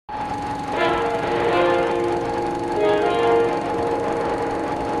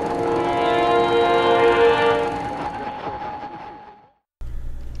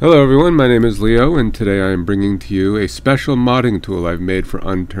Hello everyone, my name is Leo, and today I am bringing to you a special modding tool I've made for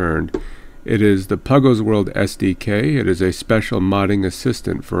Unturned. It is the PuggosWorldSDK. It is a special modding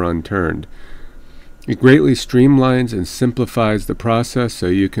assistant for Unturned. It greatly streamlines and simplifies the process so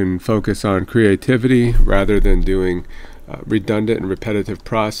you can focus on creativity rather than doing redundant and repetitive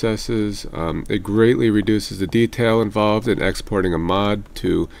processes. It greatly reduces the detail involved in exporting a mod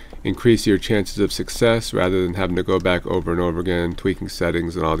to increase your chances of success rather than having to go back over and over again, tweaking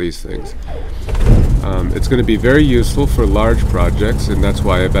settings and all these things. It's going to be very useful for large projects, and that's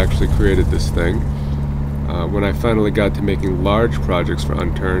why I've actually created this thing. When I finally got to making large projects for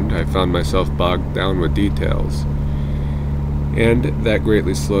Unturned, I found myself bogged down with details. And that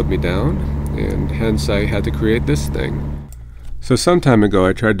greatly slowed me down, and hence I had to create this thing. So some time ago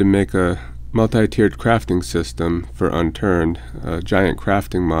I tried to make a multi-tiered crafting system for Unturned, a giant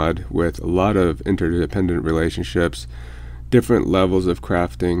crafting mod with a lot of interdependent relationships, different levels of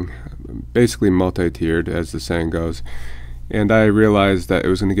crafting, basically multi-tiered as the saying goes. And I realized that it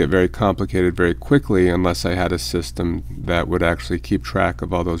was going to get very complicated very quickly unless I had a system that would actually keep track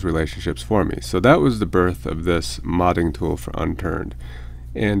of all those relationships for me. So that was the birth of this modding tool for Unturned.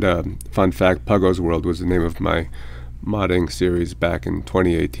 And fun fact, PuggosWorld was the name of my modding series back in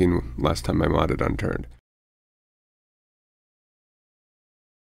 2018, last time I modded Unturned.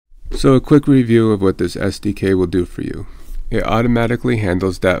 So a quick review of what this SDK will do for you. It automatically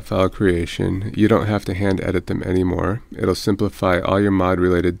handles DAT file creation. You don't have to hand edit them anymore. It'll simplify all your mod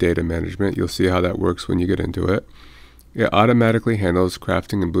related data management. You'll see how that works when you get into it. It automatically handles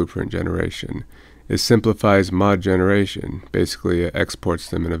crafting and blueprint generation. It simplifies mod generation. Basically, it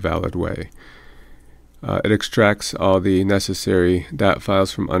exports them in a valid way. It extracts all the necessary DAT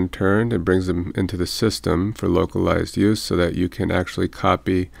files from Unturned and brings them into the system for localized use so that you can actually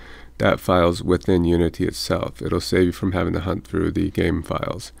copy DAT files within Unity itself. It'll save you from having to hunt through the game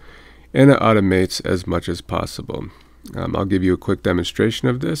files. And it automates as much as possible. I'll give you a quick demonstration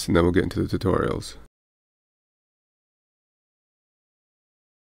of this and then we'll get into the tutorials.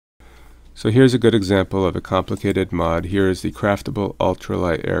 So here's a good example of a complicated mod. Here is the craftable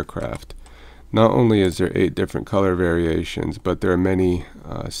ultralight aircraft. Not only is there 8 different color variations, but there are many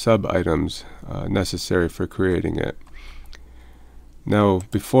sub-items necessary for creating it. Now,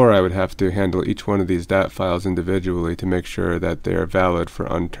 before I would have to handle each one of these DAT files individually to make sure that they are valid for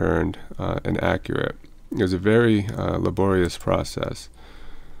Unturned and accurate. It was a very laborious process.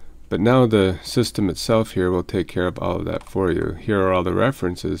 But now the system itself here will take care of all of that for you. Here are all the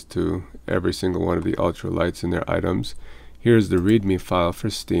references to every single one of the ultralights and their items. Here's the README file for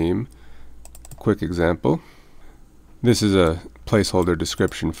Steam. Quick example. This is a placeholder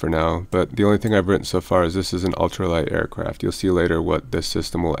description for now, but the only thing I've written so far is this is an ultralight aircraft. You'll see later what this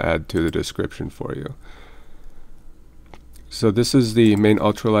system will add to the description for you. So this is the main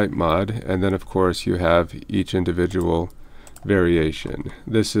ultralight mod, and then of course you have each individual variation.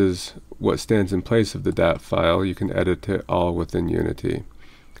 This is what stands in place of the DAT file. You can edit it all within Unity.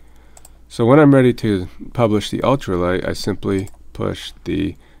 So when I'm ready to publish the ultralight, I simply push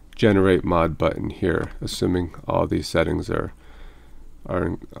the generate mod button here, assuming all these settings are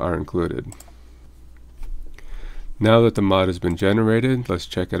included. Now that the mod has been generated, let's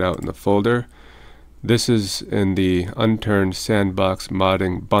check it out in the folder. This is in the Unturned Sandbox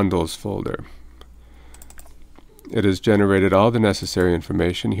Modding Bundles folder. It has generated all the necessary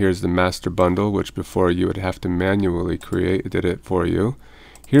information. Here's the master bundle, which before you would have to manually create. It did it for you.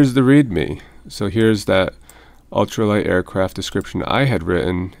 Here's the README. So here's that ultralight aircraft description I had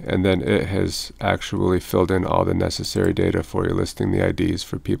written, and then it has actually filled in all the necessary data for you, listing the IDs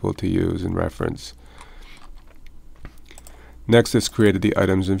for people to use and reference. Next, it's created the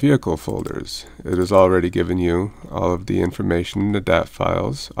items and vehicle folders. It has already given you all of the information in the DAT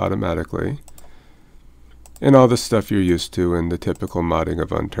files automatically, and all the stuff you're used to in the typical modding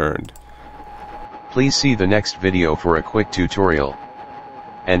of Unturned. Please see the next video for a quick tutorial.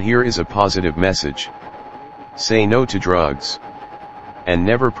 And here is a positive message. Say no to drugs. And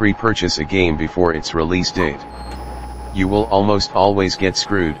never pre-purchase a game before its release date. You will almost always get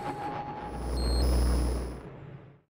screwed.